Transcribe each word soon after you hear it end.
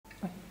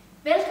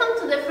Welcome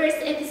to the first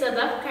episode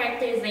of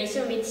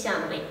Characterization with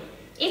Shanli.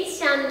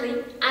 It's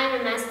Shanli. I'm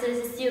a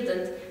master's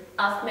student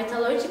of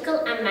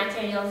Metallurgical and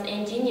Materials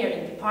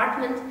Engineering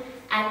Department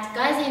at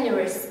Gazi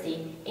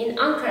University in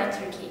Ankara,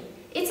 Turkey.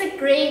 It's a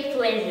great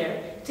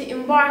pleasure to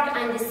embark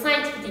on this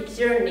scientific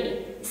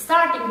journey,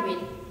 starting with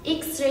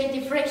X-ray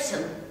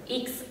diffraction,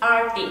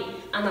 XRD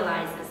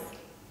analysis.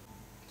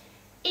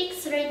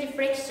 X-ray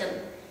diffraction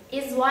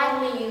is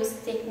widely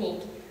used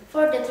technique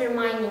for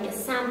determining a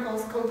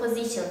sample's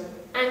composition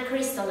and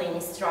crystalline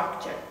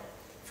structure.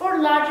 For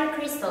larger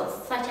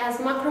crystals such as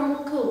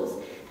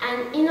macromolecules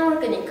and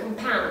inorganic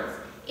compounds,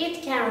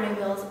 it can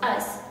reveal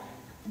us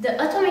the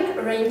atomic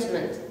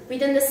arrangement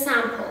within the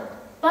sample.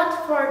 But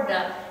for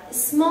the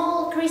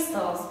small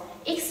crystals,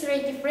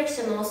 X-ray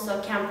diffraction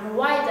also can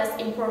provide us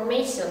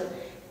information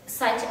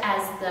such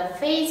as the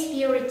phase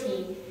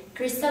purity,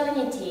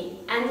 crystallinity,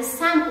 and the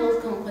sample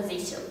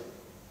composition.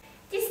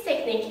 This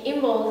technique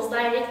involves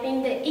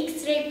directing the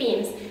X-ray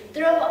beams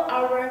through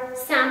our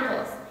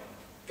samples.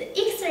 The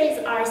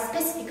X-rays are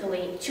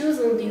specifically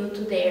chosen due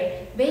to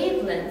their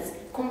wavelengths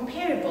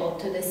comparable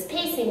to the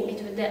spacing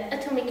between the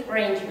atomic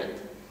arrangement.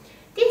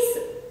 This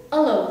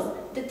allows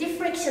the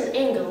diffraction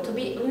angle to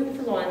be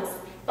influenced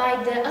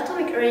by the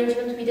atomic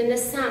arrangement within the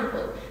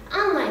sample,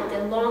 unlike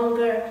the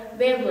longer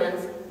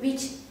wavelengths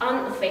which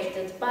are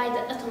unaffected by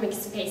the atomic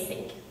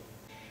spacing.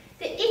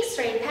 The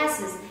X-ray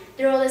passes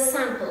through the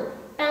sample,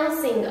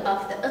 bouncing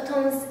off the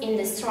atoms in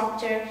the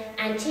structure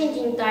and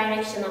changing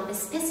direction of a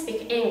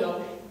specific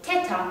angle,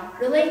 theta,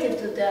 related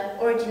to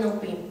the original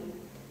beam.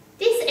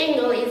 This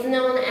angle is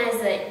known as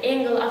the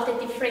angle of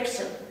the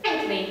diffraction.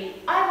 Currently,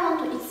 I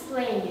want to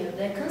explain you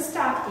the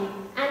constructive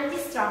and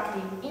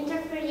destructive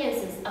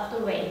interferences of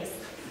the waves.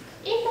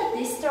 In the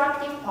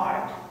destructive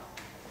part,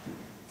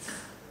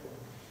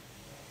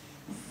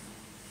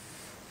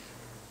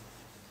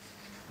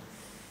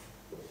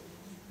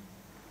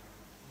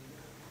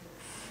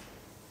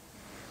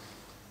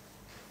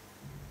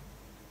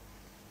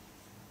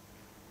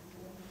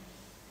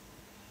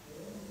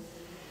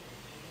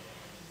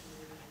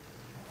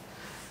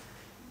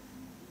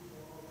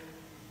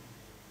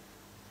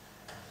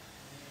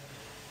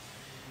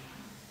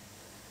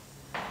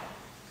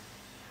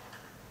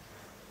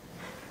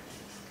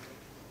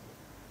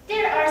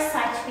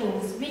 such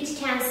beams which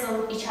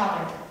cancel each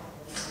other.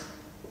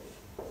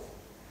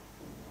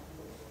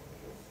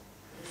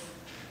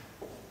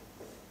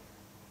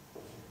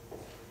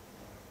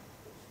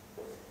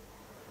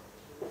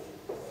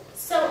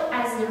 So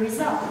as a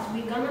result,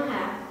 we're gonna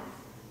have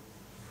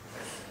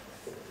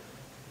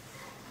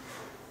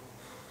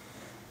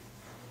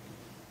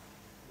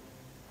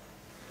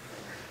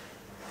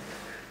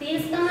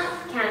these gonna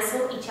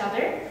cancel each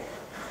other.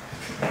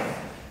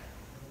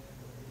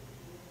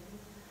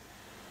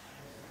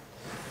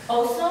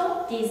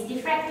 Also, these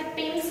diffracted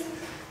beams,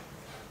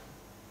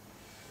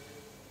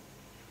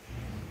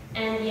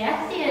 and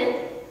at the end,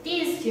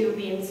 these two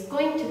beams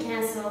going to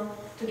cancel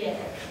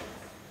together.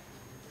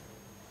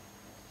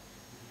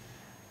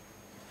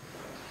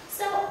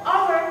 So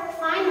our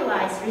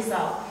finalized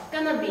result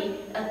gonna be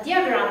a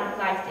diagram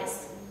like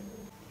this.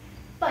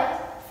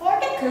 But for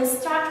the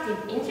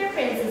constructive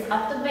interferences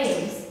of the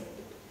waves,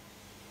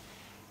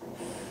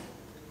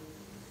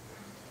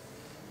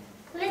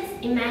 let's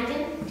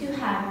imagine to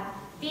have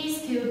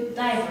these two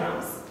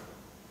diagrams.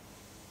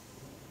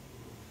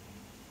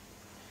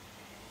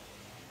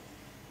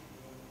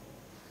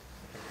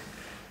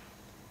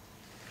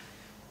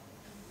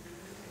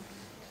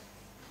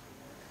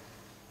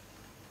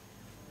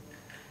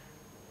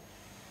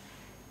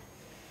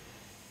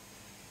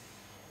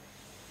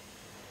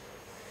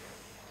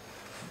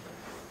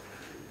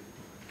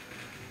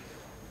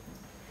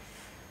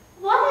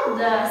 What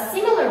the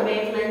similar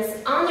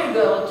wavelengths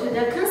undergo to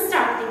the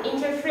constructive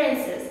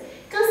interferences?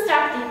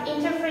 Constructive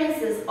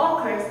interferences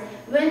occurs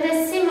when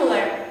the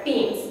similar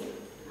beams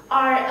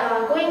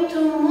are going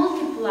to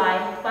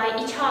multiply by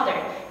each other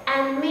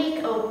and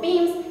make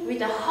beams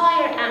with a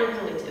higher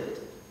amplitude.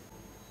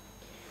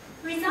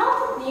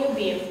 Result of new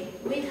beams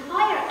with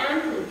higher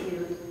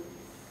amplitude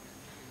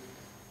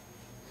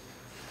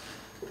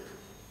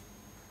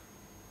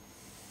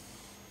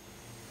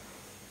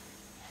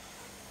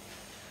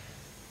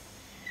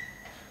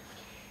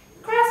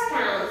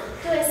corresponds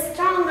to a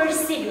stronger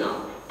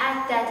signal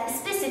at that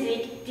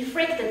specific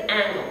diffracted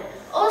angle.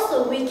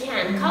 Also, we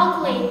can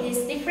calculate this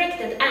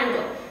diffracted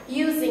angle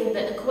using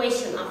the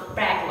equation of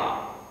Bragg's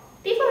law.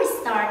 Before we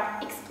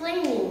start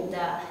explaining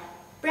the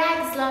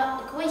Bragg's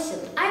law equation,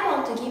 I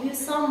want to give you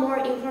some more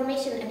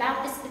information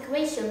about this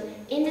equation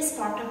in this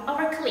part of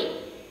our clip.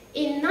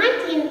 In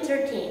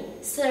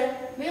 1913, Sir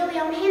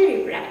William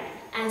Henry Bragg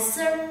and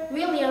Sir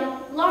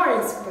William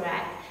Lawrence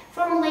Bragg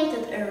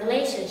formulated a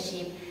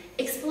relationship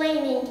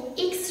explaining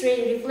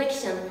X-ray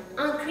reflection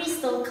on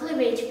crystal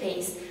cleavage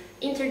phase,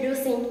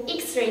 introducing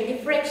X-ray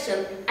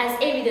diffraction as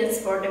evidence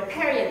for the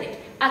periodic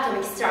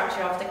atomic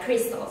structure of the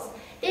crystals.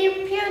 Their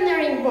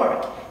pioneering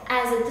work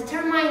as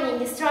determining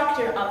the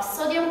structure of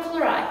sodium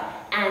chloride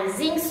and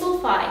zinc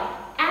sulfide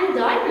and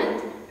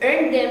diamond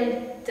earned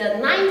them the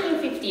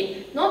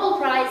 1915 Nobel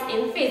Prize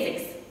in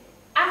Physics.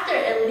 After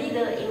a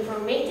little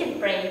informative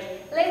break,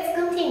 let's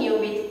continue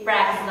with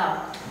Bragg's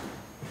law.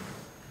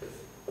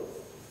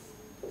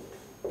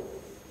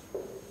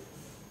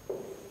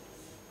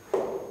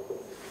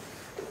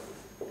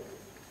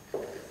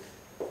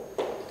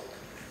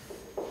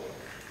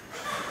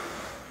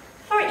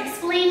 For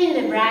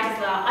explaining the Bragg's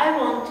law, I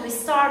want to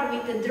start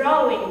with the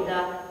drawing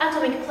the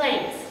atomic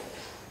planes.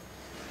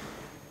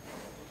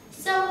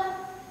 So,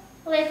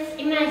 let's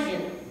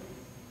imagine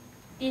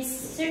these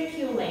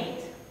circulate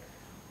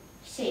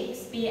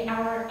shapes be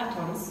our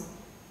atoms.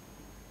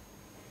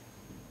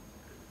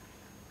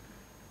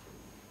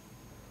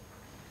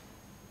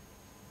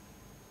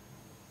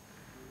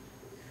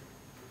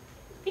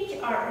 Which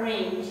are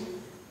arranged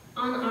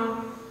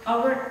on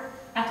our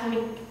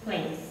atomic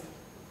planes.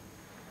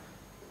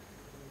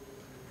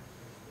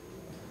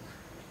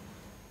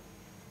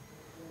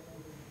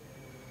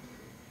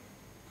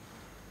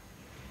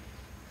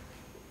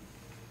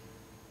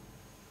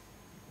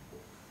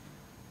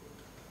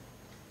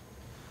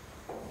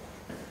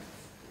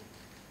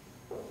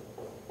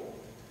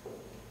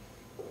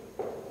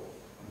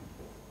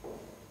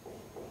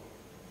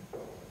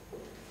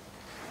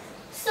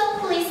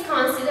 Please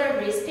consider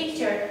this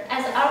picture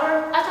as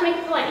our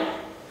atomic plane.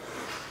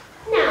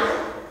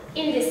 Now,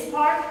 in this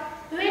part,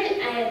 when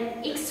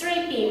an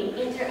X-ray beam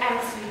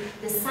interacts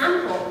with the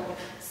sample,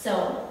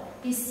 so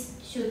this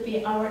should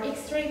be our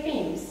X-ray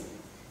beams.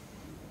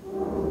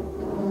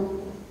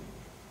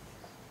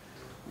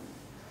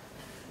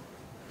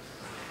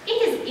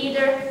 It is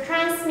either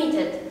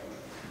transmitted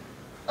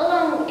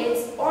along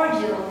its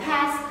original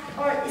path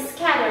or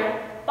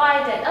scattered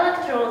by the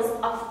electrons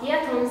of the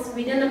atoms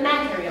within the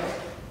material.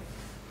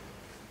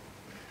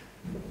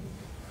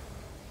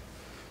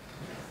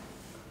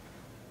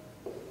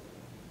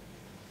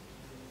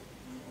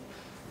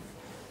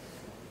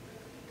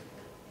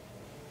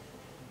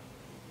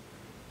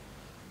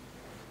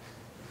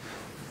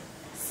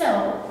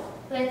 So,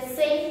 let's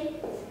say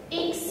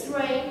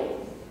X-ray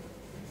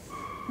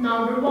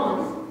number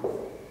 1,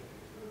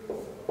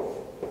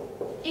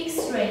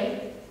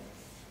 X-ray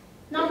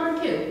number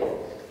 2.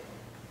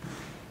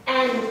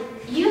 And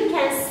you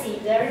can see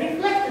the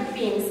reflected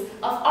beams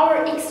of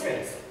our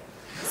X-rays.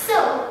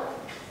 So,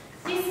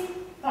 this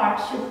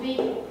part should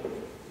be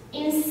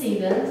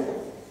incident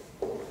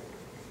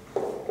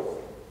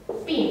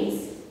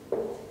beams.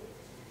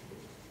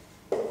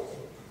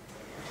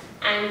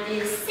 And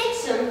this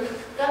section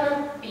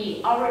gonna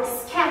be our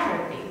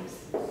scattered beams.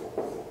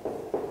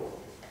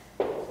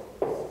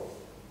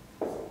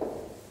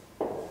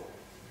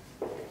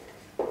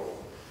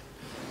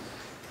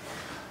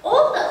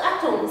 All the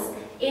atoms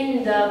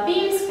in the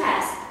beam's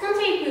path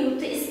contribute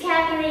to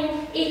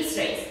scattering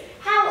X-rays.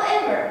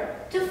 However,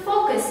 the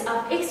focus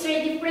of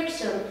X-ray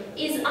diffraction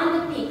is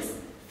on the peaks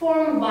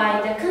formed by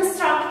the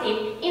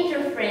constructive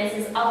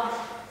interferences of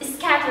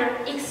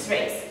scattered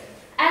X-rays,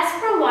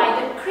 as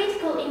provide the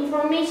critical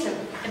information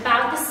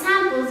about the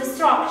sample's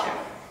structure.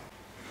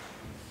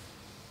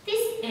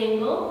 This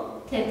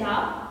angle,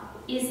 theta,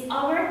 is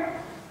our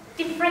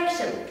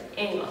diffraction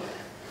angle.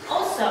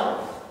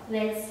 Also,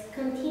 let's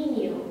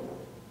continue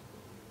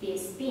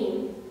this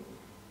beam.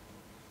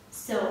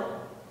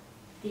 So,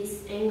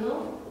 this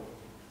angle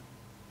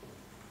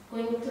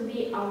going to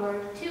be our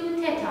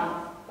 2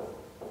 theta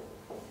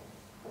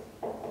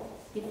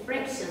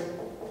diffraction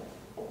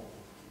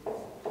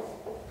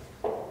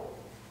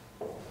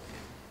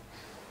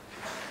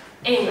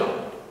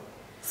angle.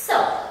 So,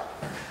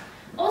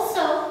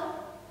 also,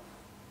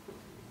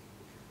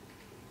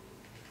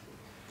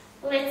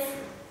 let's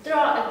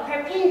draw a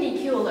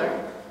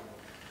perpendicular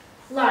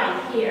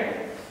line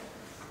here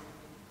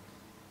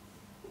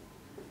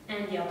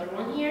and the other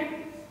one here.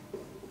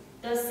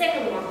 The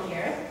second one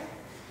here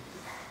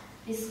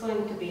is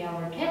going to be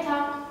our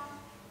theta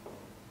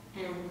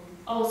and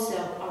also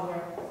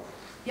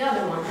the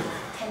other one,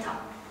 theta.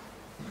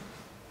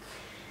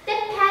 The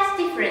path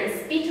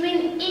difference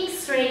between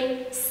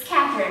X-ray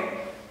scattered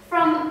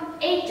from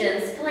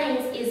agent's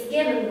planes is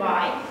given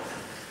by,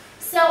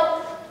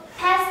 so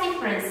path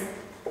difference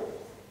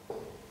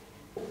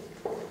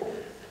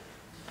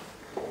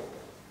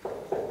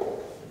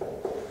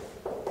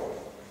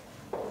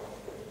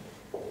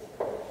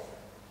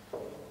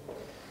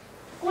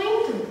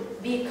going to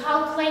be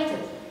calculated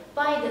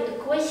by the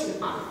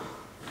equation of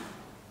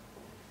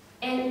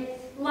n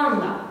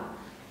lambda.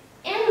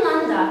 N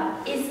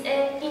lambda is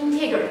an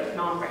integer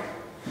number.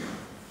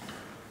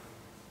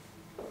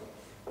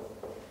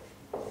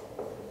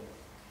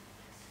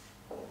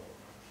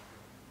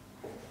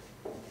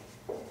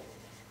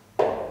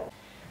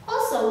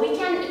 Also, we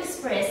can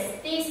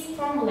express this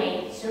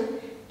formulation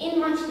in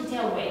much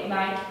detailed way,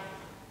 like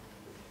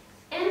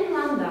n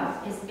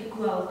lambda is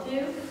equal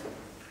to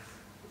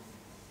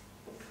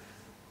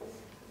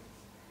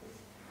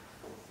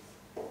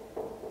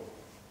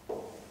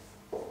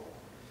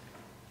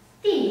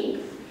d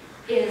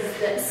is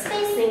the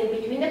spacing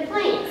between the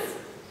planes,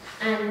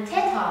 and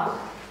theta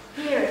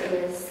here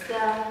is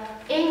the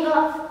angle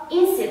of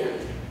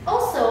incident.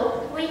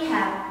 Also, we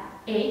have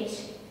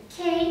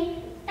HKL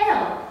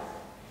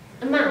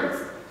amounts,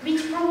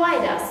 which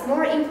provide us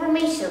more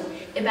information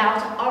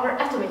about our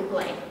atomic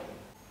plane.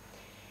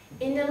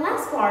 In the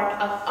last part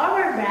of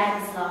our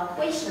Bragg's law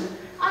question,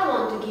 I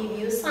want to give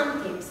you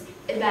some tips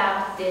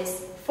about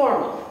this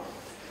formula.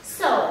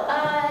 So,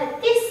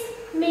 this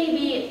may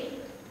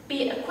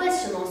be a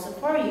question also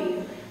for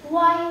you,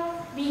 why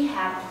we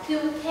have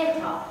 2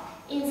 theta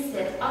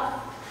instead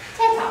of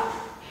theta.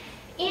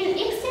 In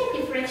X-ray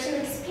diffraction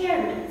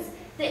experiments,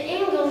 the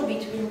angle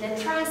between the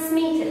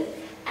transmitted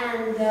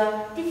and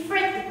the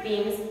diffracted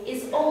beams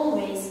is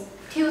always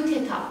 2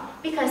 theta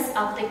because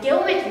of the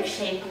geometric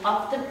shape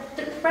of the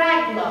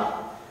Bragg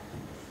law.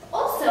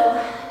 Also,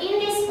 in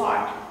this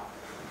part,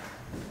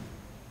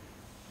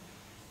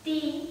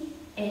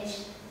 DHKL,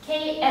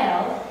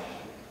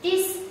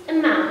 this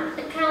amount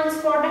accounts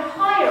for the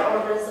higher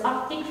orders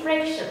of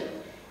diffraction,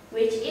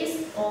 which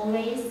is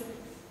always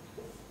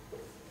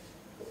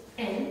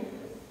n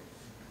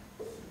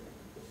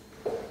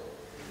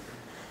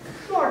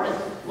more than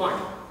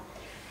 1.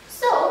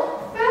 So,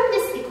 from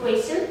this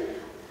equation,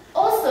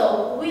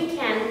 also we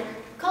can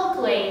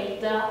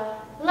calculate the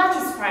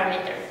lattice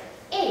parameter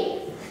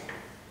A.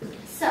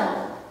 So,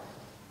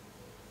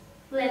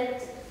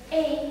 let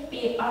A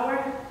be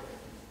our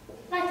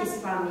lattice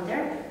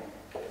parameter.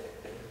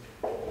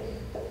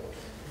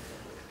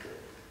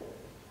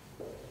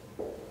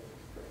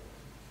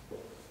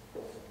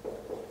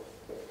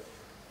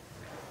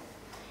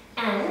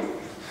 And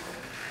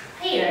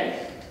here,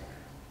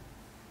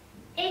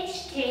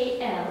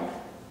 HKL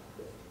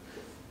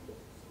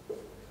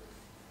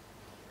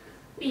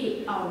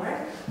be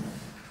our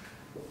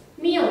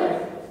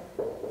Miller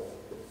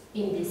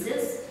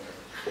indices.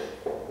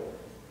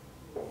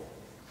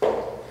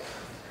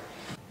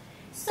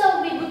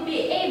 So we would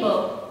be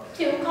able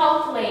to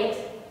calculate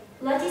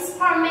lattice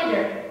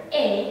parameter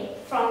A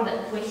from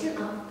the equation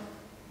of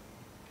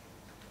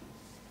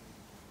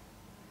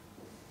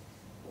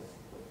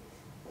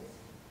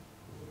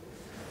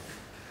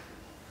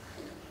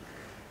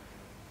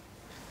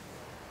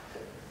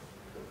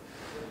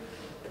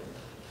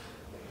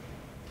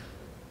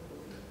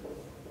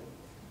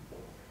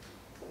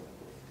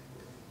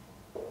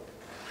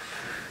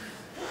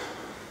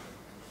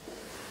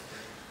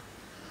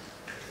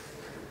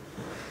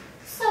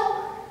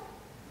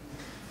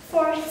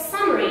For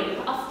summary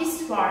of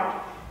this part,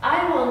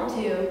 I want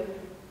to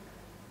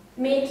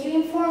make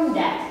you informed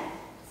that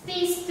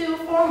these 2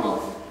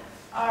 formulas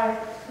are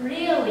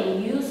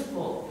really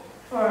useful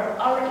for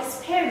our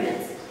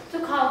experiments to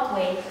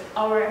calculate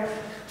our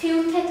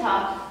 2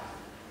 theta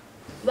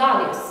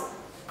values.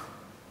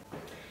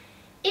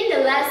 In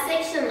the last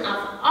section of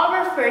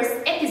our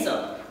first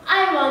episode,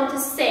 I want to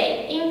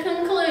say in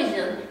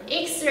conclusion,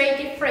 X-ray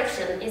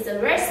diffraction is a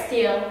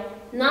versatile,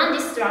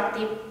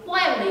 non-destructive,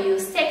 widely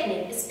used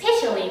technique,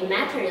 especially in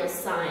material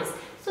science,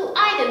 to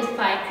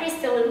identify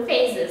crystalline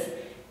phases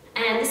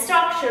and the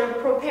structural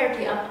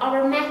property of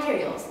our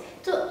materials,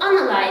 to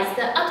analyze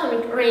the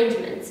atomic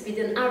arrangements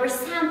within our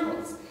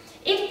samples.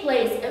 It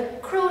plays a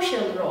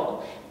crucial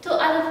role to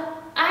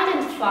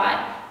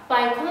identify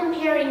by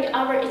comparing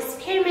our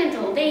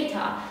experimental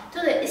data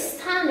to the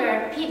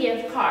standard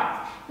PDF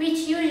card, which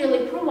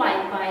usually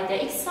provided by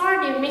the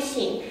XRD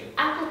machine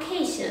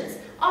applications,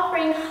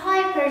 offering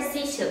high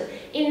precision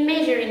in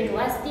measuring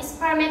lattice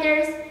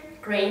parameters,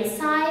 grain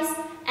size,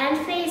 and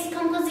phase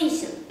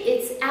composition.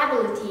 Its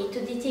ability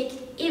to detect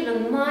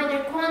even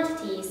minor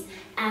quantities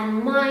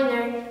and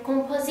minor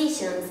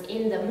compositions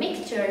in the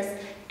mixtures,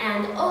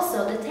 and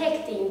also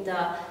detecting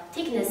the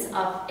thickness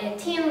of a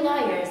thin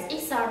layers,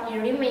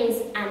 XRD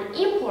remains an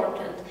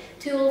important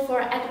tool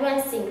for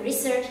advancing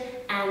research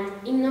and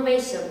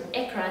innovation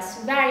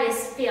across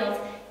various fields,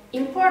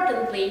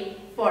 importantly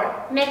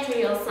for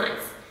material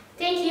science.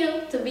 Thank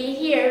you to be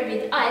here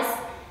with us.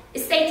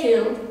 Stay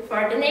tuned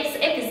for the next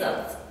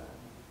episodes.